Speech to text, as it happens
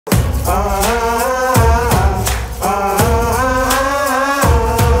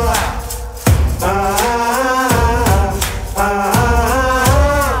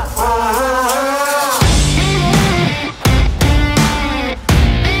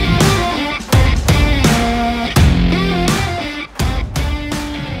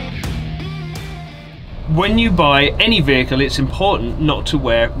When you buy any vehicle, it's important not to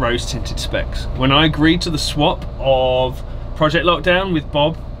wear rose tinted specs. When I agreed to the swap of Project Lockdown with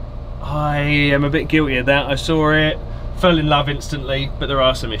Bob, I am a bit guilty of that. I saw it, fell in love instantly, but there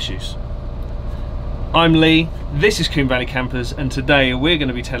are some issues. I'm Lee, this is Combe Valley Campers, and today we're going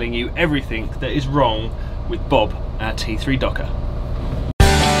to be telling you everything that is wrong with Bob at T3 Doka.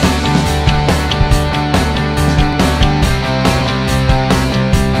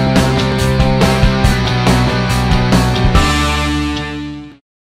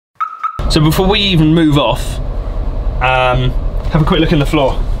 So before we even move off, have a quick look in the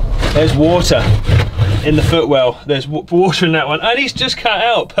floor. There's water in the footwell. There's water in that one, and it's just cut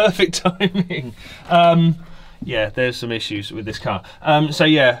out. Perfect timing. Yeah, there's some issues with this car. So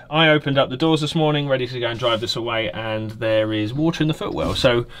yeah, I opened up the doors this morning, ready to go and drive this away, and there is water in the footwell.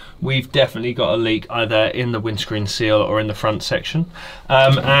 So we've definitely got a leak either in the windscreen seal or in the front section.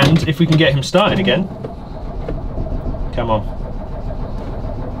 And if we can get him started again, come on.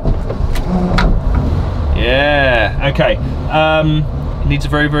 Yeah, okay. It needs a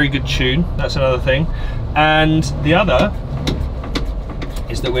very, very good tune. That's another thing. And the other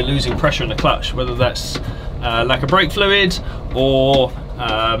is that we're losing pressure in the clutch, whether that's lack of brake fluid or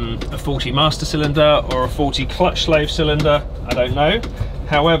a faulty master cylinder or a faulty clutch slave cylinder. I don't know.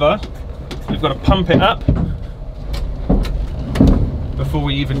 However, we've got to pump it up before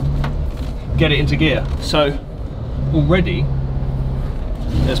we even get it into gear. So already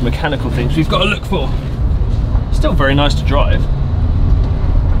there's mechanical things we've got to look for. Still very nice to drive.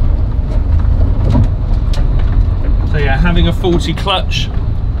 So yeah, having a faulty clutch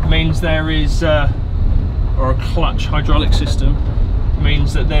means there is, or a clutch hydraulic system,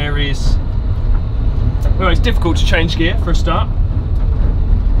 means that there is, well, it's difficult to change gear for a start.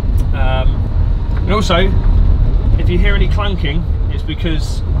 And also, if you hear any clunking, it's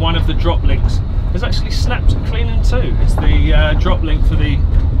because one of the drop links has actually snapped clean in two. It's the drop link for the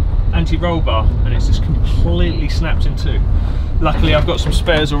anti-roll bar, and it's just completely snapped in two. Luckily I've got some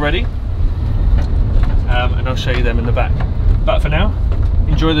spares already, and I'll show you them in the back. But for now,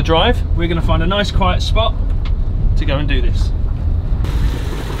 enjoy the drive. We're going to find a nice quiet spot to go and do this.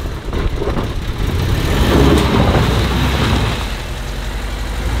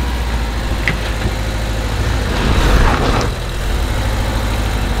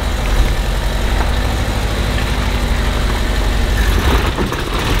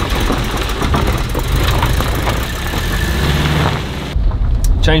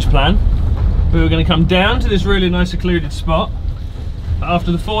 Change plan. We were going to come down to this really nice secluded spot, but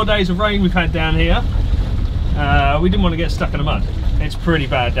after the 4 days of rain we've had down here, we didn't want to get stuck in the mud. It's pretty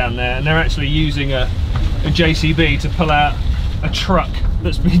bad down there, and they're actually using a JCB to pull out a truck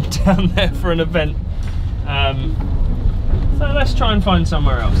that's been down there for an event. So let's try and find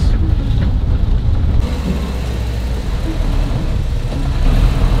somewhere else.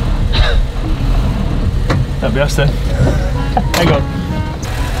 That'll be us then. Hang on.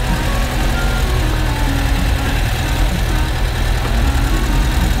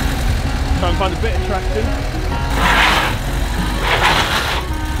 Try and find a bit of traction.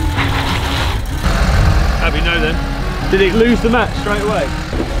 How do we know then? Did it lose the match straight away?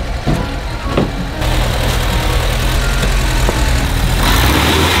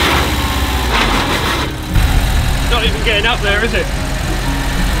 Not even getting up there, is it?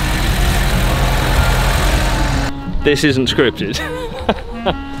 This isn't scripted.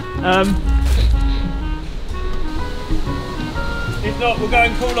 If not, we'll go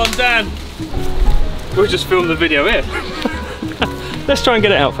and call on Dan. We'll just film the video here. Let's try and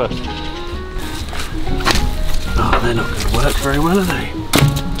get it out first. Oh, they're not going to work very well, are they?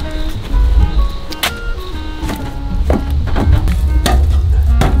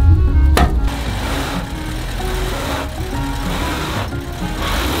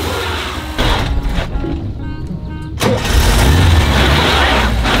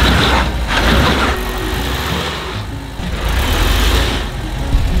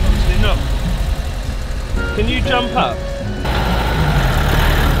 Can you jump up?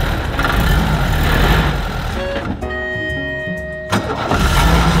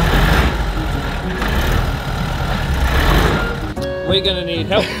 We're gonna need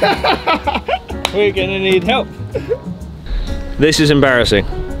help. We're gonna need help. This is embarrassing.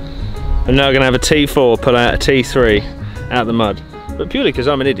 I'm now gonna have a T4 pull out a T3 out of the mud, but purely because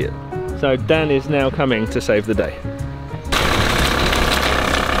I'm an idiot. So Dan is now coming to save the day.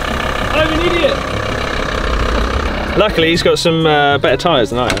 I'm an idiot! Luckily he's got some better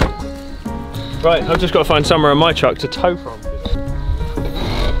tyres than I have. Right, I've just got to find somewhere on my truck to tow from.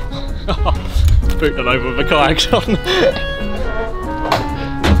 Boot it over with a kayak on.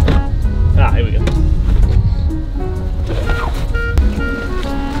 Ah, here we go.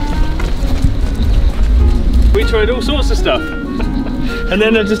 We tried all sorts of stuff. And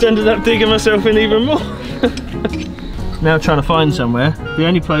then I just ended up digging myself in even more. Now trying to find somewhere. The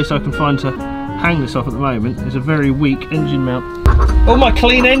only place I can find to hang this off at the moment is a very weak engine mount. Oh, my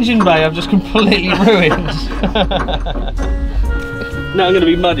clean engine bay I've just completely ruined. Now I'm going to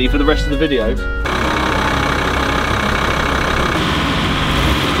be muddy for the rest of the video.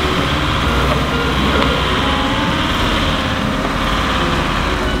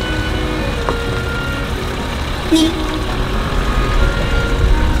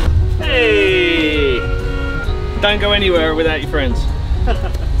 Hey! Don't go anywhere without your friends.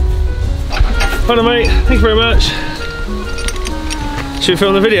 Hello mate, thank you very much. Should we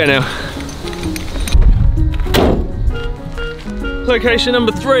film the video now? Location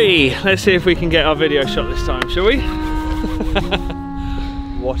number 3. Let's see if we can get our video shot this time, shall we?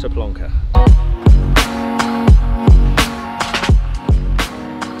 What a plonker.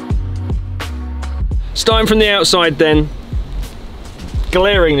 Starting from the outside then,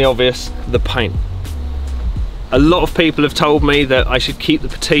 glaringly obvious, the paint. A lot of people have told me that I should keep the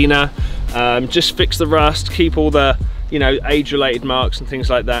patina, just fix the rust, keep all the, you know, age-related marks and things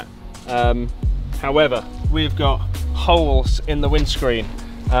like that. However, we've got holes in the windscreen.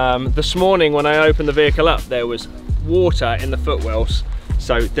 This morning when I opened the vehicle up, there was water in the footwells,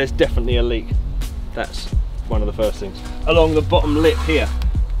 so there's definitely a leak. That's one of the first things. Along the bottom lip here,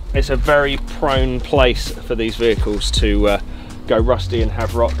 it's a very prone place for these vehicles to go rusty and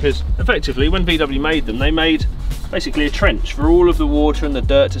have rot, because effectively when VW made them, they made basically a trench for all of the water and the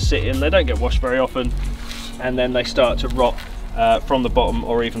dirt to sit in. They don't get washed very often, and then they start to rot from the bottom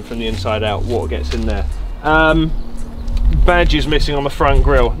or even from the inside out. Water gets in there. Badge is missing on the front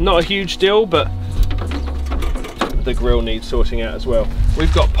grille. Not a huge deal, but the grille needs sorting out as well.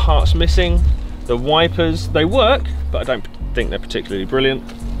 We've got parts missing. The wipers, they work, but I don't think they're particularly brilliant.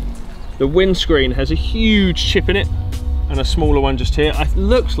 The windscreen has a huge chip in it and a smaller one just here. It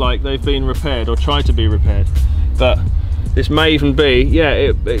looks like they've been repaired or tried to be repaired, but this may even be, yeah,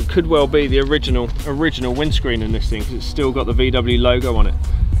 it could well be the original windscreen in this thing, because it's still got the VW logo on it.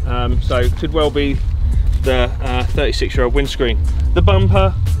 So it could well be the 36-year-old windscreen. The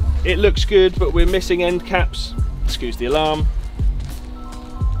bumper, it looks good, but we're missing end caps. Excuse the alarm.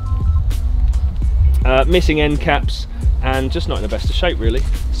 Missing end caps and just not in the best of shape really.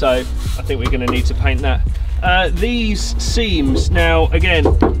 So I think we're going to need to paint that. These seams, now again,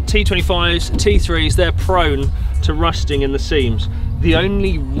 T25s, T3s, they're prone to rusting in the seams. The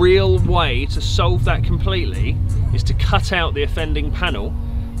only real way to solve that completely is to cut out the offending panel,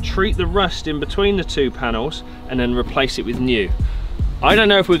 treat the rust in between the two panels, and then replace it with new. I don't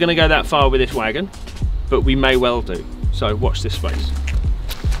know if we're going to go that far with this wagon, but we may well do, so watch this space.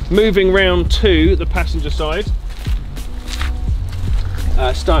 Moving round to the passenger side,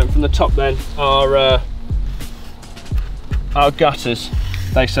 starting from the top then, our gutters,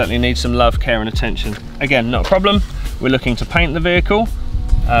 they certainly need some love, care and attention. Again, not a problem. We're looking to paint the vehicle,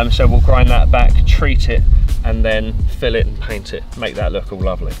 so we'll grind that back, treat it, and then fill it and paint it, make that look all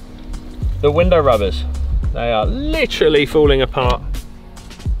lovely. The window rubbers, they are literally falling apart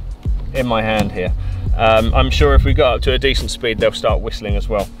in my hand here. I'm sure if we got up to a decent speed they'll start whistling as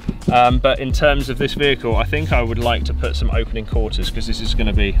well. But in terms of this vehicle, I think I would like to put some opening quarters, because this is going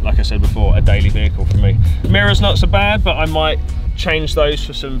to be, like I said before, a daily vehicle for me. Mirrors not so bad, but I might change those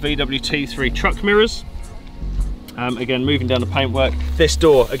for some VW T3 truck mirrors. Again, moving down the paintwork. This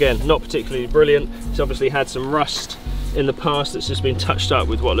door, again, not particularly brilliant. It's obviously had some rust in the past that's just been touched up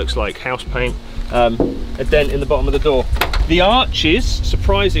with what looks like house paint. A dent in the bottom of the door. The arches,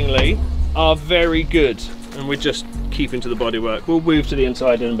 surprisingly, are very good, and we're just keeping to the bodywork. We'll move to the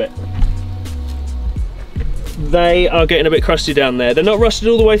inside in a bit. They are getting a bit crusty down there. They're not rusted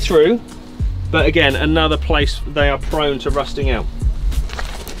all the way through, but again, another place they are prone to rusting out.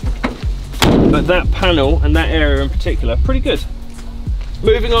 But that panel and that area in particular, pretty good.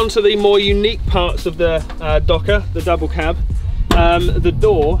 Moving on to the more unique parts of the Doka, the double cab. The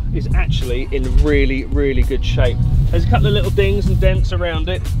door is actually in really, really good shape. There's a couple of little dings and dents around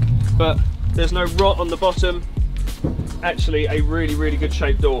it, but there's no rot on the bottom. Actually a really, really good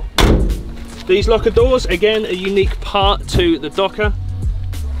shaped door. These locker doors, again, a unique part to the Doka.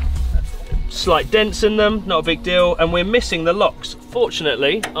 Slight dents in them, not a big deal, and we're missing the locks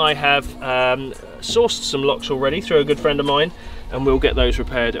fortunately, I have sourced some locks already through a good friend of mine, and we'll get those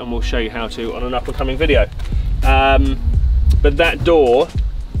repaired and we'll show you how to on an up and coming video. But that door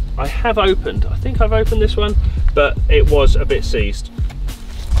I have opened. I think I've opened this one, but it was a bit seized.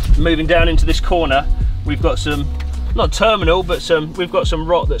 Moving down into this corner, we've got some, not terminal, but we've got some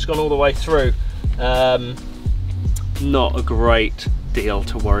rot that's gone all the way through. Not a great deal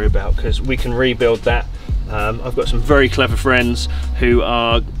to worry about because we can rebuild that. I've got some very clever friends who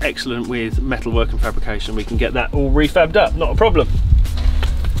are excellent with metalwork and fabrication. We can get that all refabbed up, not a problem.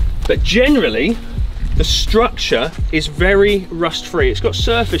 But generally, the structure is very rust free. It's got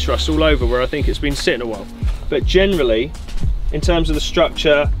surface rust all over where I think it's been sitting a while. But generally, in terms of the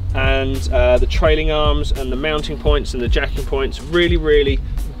structure and the trailing arms and the mounting points and the jacking points, really, really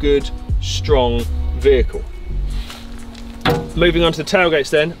good, strong vehicle. Moving on to the tailgates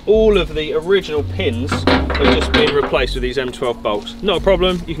then, all of the original pins have just been replaced with these M12 bolts. Not a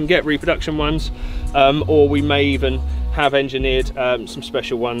problem, you can get reproduction ones, or we may even have engineered some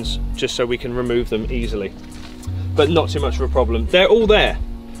special ones just so we can remove them easily. But not too much of a problem. They're all there.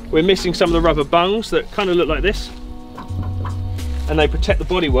 We're missing some of the rubber bungs that kind of look like this, and they protect the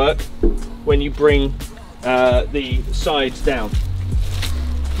bodywork when you bring the sides down.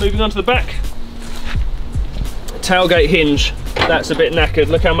 Moving on to the back. Tailgate hinge, that's a bit knackered.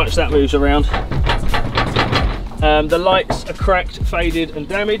 Look how much that moves around. The lights are cracked, faded and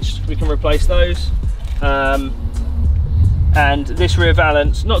damaged. We can replace those. And this rear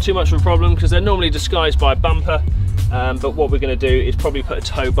valance, not too much of a problem because they're normally disguised by a bumper. But what we're going to do is probably put a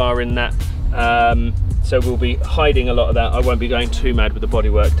tow bar in that. So we'll be hiding a lot of that. I won't be going too mad with the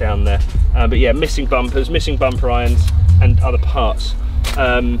bodywork down there. But yeah, missing bumpers, missing bumper irons and other parts.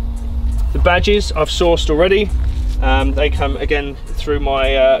 The badges I've sourced already. They come again through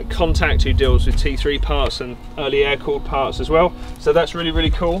my contact who deals with T3 parts and early air-cooled parts as well. So that's really, really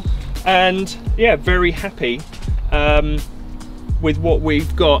cool. And yeah, very happy with what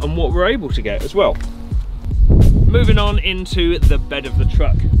we've got and what we're able to get as well. Moving on into the bed of the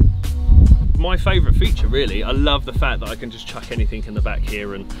truck. My favourite feature really, I love the fact that I can just chuck anything in the back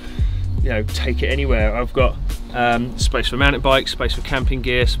here and take it anywhere. I've got space for mountain bikes, space for camping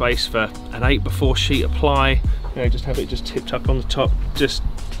gear, space for an 8x4 sheet of ply. Just have it just tipped up on the top. Just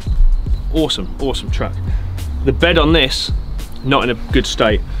awesome, awesome truck. The bed on this, not in a good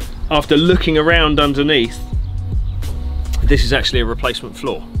state. After looking around underneath, this is actually a replacement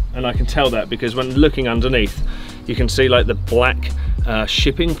floor, and I can tell that because when looking underneath, you can see like the black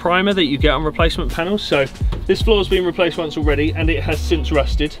shipping primer that you get on replacement panels. So this floor's been replaced once already, and it has since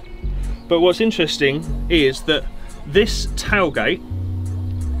rusted. But what's interesting is that this tailgate,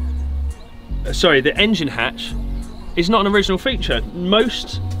 the engine hatch, is not an original feature.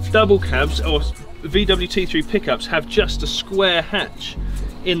 Most double cabs or VW T3 pickups have just a square hatch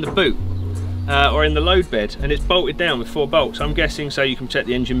in the boot or in the load bed, and it's bolted down with 4 bolts. I'm guessing so you can protect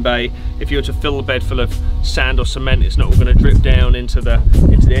the engine bay. If you were to fill the bed full of sand or cement, it's not all going to drip down into the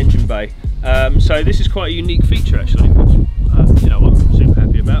engine bay. So this is quite a unique feature actually, which I'm super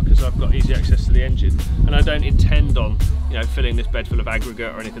happy about because I've got easy access to the engine, and I don't intend on filling this bed full of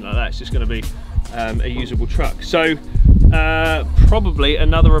aggregate or anything like that. It's just going to be a usable truck. So probably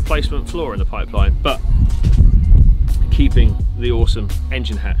another replacement floor in the pipeline, but keeping the awesome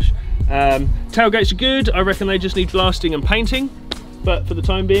engine hatch. Tailgates are good. I reckon they just need blasting and painting, but for the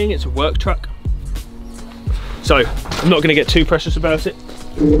time being it's a work truck, so I'm not going to get too precious about it.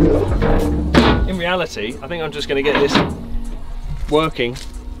 In reality, I think I'm just going to get this working,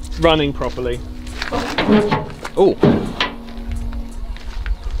 running properly. Oh,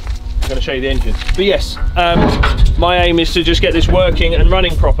 I'm going to show you the engine. But yes, my aim is to just get this working and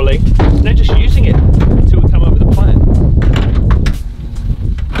running properly, and then just using it until we come up with a plan.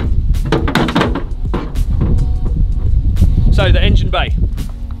 So the engine bay,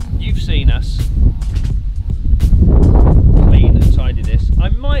 you've seen us clean and tidy this. I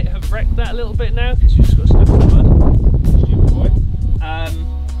might have wrecked that a little bit now because you've just got stuff in the mud. Stupid boy.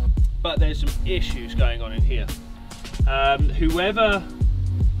 But there's some issues going on in here. Whoever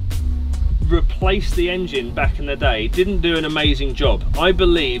replaced the engine back in the day didn't do an amazing job. I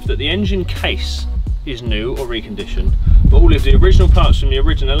believe that the engine case is new or reconditioned, but all of the original parts from the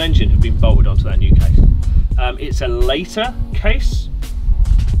original engine have been bolted onto that new case. It's a later case,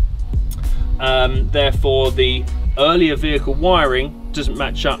 therefore the earlier vehicle wiring doesn't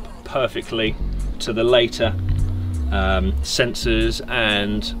match up perfectly to the later sensors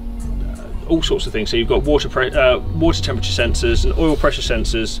and all sorts of things. So you've got water temperature sensors and oil pressure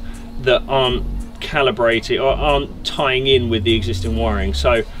sensors that aren't calibrated or aren't tying in with the existing wiring.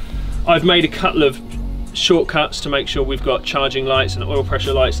 So I've made a couple of shortcuts to make sure we've got charging lights and oil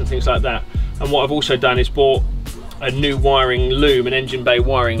pressure lights and things like that. And what I've also done is bought a new wiring loom, an engine bay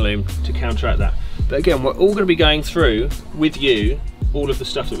wiring loom, to counteract that. But again, we're all going to be going through with you all of the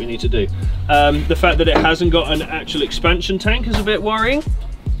stuff that we need to do. The fact that it hasn't got an actual expansion tank is a bit worrying.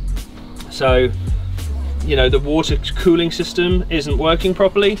 So, you know, the water cooling system isn't working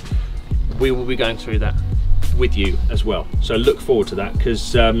properly. We will be going through that with you as well. So look forward to that,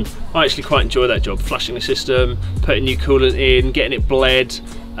 because I actually quite enjoy that job, flushing the system, putting new coolant in, getting it bled,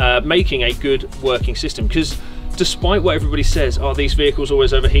 making a good working system. Because despite what everybody says, oh, these vehicles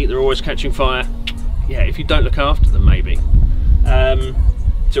always overheat, they're always catching fire. Yeah, if you don't look after them, maybe.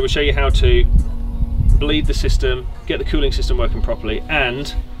 So we'll show you how to bleed the system, get the cooling system working properly,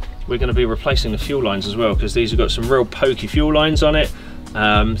 and we're going to be replacing the fuel lines as well, because these have got some real pokey fuel lines on it.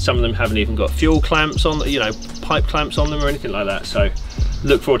 Some of them haven't even got fuel clamps on, you know, pipe clamps on them or anything like that. So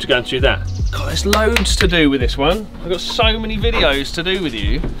look forward to going through that. God, there's loads to do with this one. I've got so many videos to do with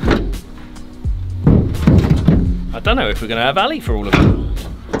you. I don't know if we're going to have Ali for all of them,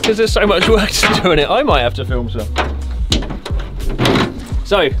 because there's so much work to do in it. I might have to film some.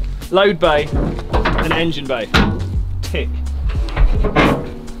 So, load bay and engine bay, tick.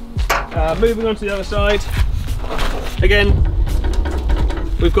 Moving on to the other side. Again,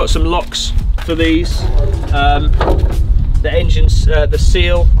 we've got some locks for these. The engines, the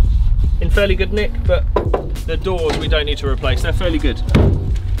seal in fairly good nick, but the doors we don't need to replace. They're fairly good.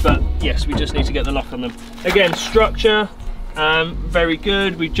 But yes, we just need to get the lock on them. Again, structure, very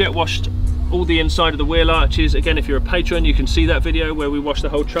good. We've jet washed all the inside of the wheel arches. Again, if you're a patron, you can see that video where we wash the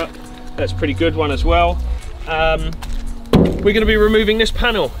whole truck. That's a pretty good one as well. We're going to be removing this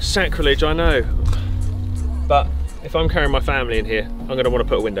panel. Sacrilege, I know. But if I'm carrying my family in here, I'm going to want to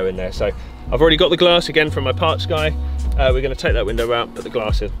put a window in there. So I've already got the glass again from my parts guy. We're going to take that window out, put the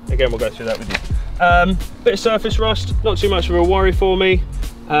glass in. Again, we'll go through that with you. Bit of surface rust, not too much of a worry for me.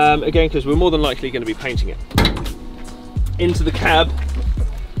 Again, because we're more than likely going to be painting it. Into the cab,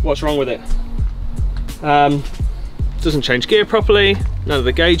 what's wrong with it? Doesn't change gear properly, none of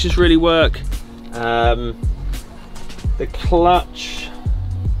the gauges really work. The clutch,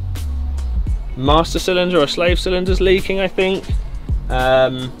 master cylinder or slave cylinder's leaking, I think.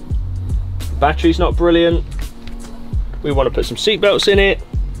 Battery's not brilliant. We want to put some seat belts in it.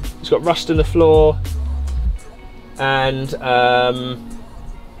 It's got rust in the floor, and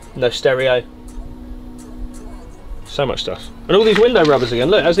no stereo. So much stuff. And all these window rubbers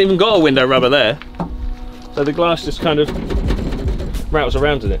again. Look, it hasn't even got a window rubber there. So the glass just kind of rattles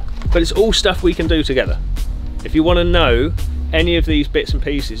around in it. But it's all stuff we can do together. If you want to know any of these bits and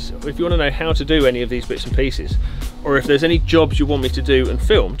pieces, or if you want to know how to do any of these bits and pieces, or if there's any jobs you want me to do and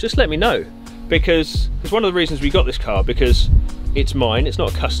film, just let me know. Because it's one of the reasons we got this car, because it's mine, it's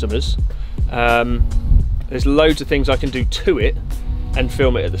not a customer's. There's loads of things I can do to it and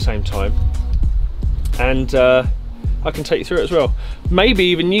film it at the same time. And I can take you through it as well. Maybe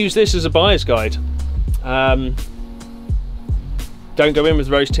even use this as a buyer's guide. Don't go in with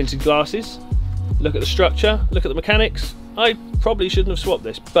rose tinted glasses. Look at the structure, look at the mechanics. I probably shouldn't have swapped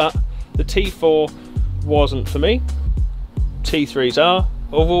this, but the T4 wasn't for me. T3s are.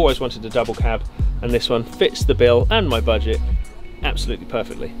 I've always wanted a double cab, and this one fits the bill and my budget absolutely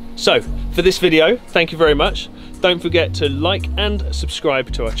perfectly. So for this video, thank you very much. Don't forget to like and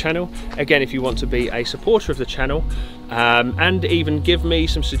subscribe to our channel. Again, if you want to be a supporter of the channel, and even give me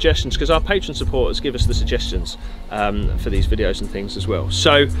some suggestions, because our patron supporters give us the suggestions for these videos and things as well.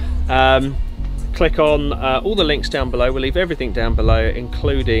 So click on all the links down below. We'll leave everything down below,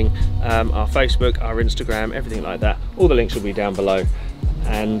 including our Facebook, our Instagram, everything like that. All the links will be down below.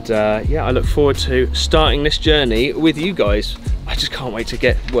 And yeah, I look forward to starting this journey with you guys. I just can't wait to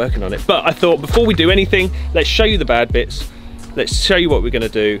get working on it. But I thought before we do anything, let's show you the bad bits. Let's show you what we're going to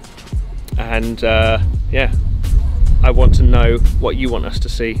do. And yeah, I want to know what you want us to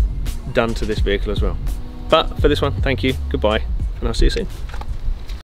see done to this vehicle as well. But for this one, thank you, goodbye, and I'll see you soon.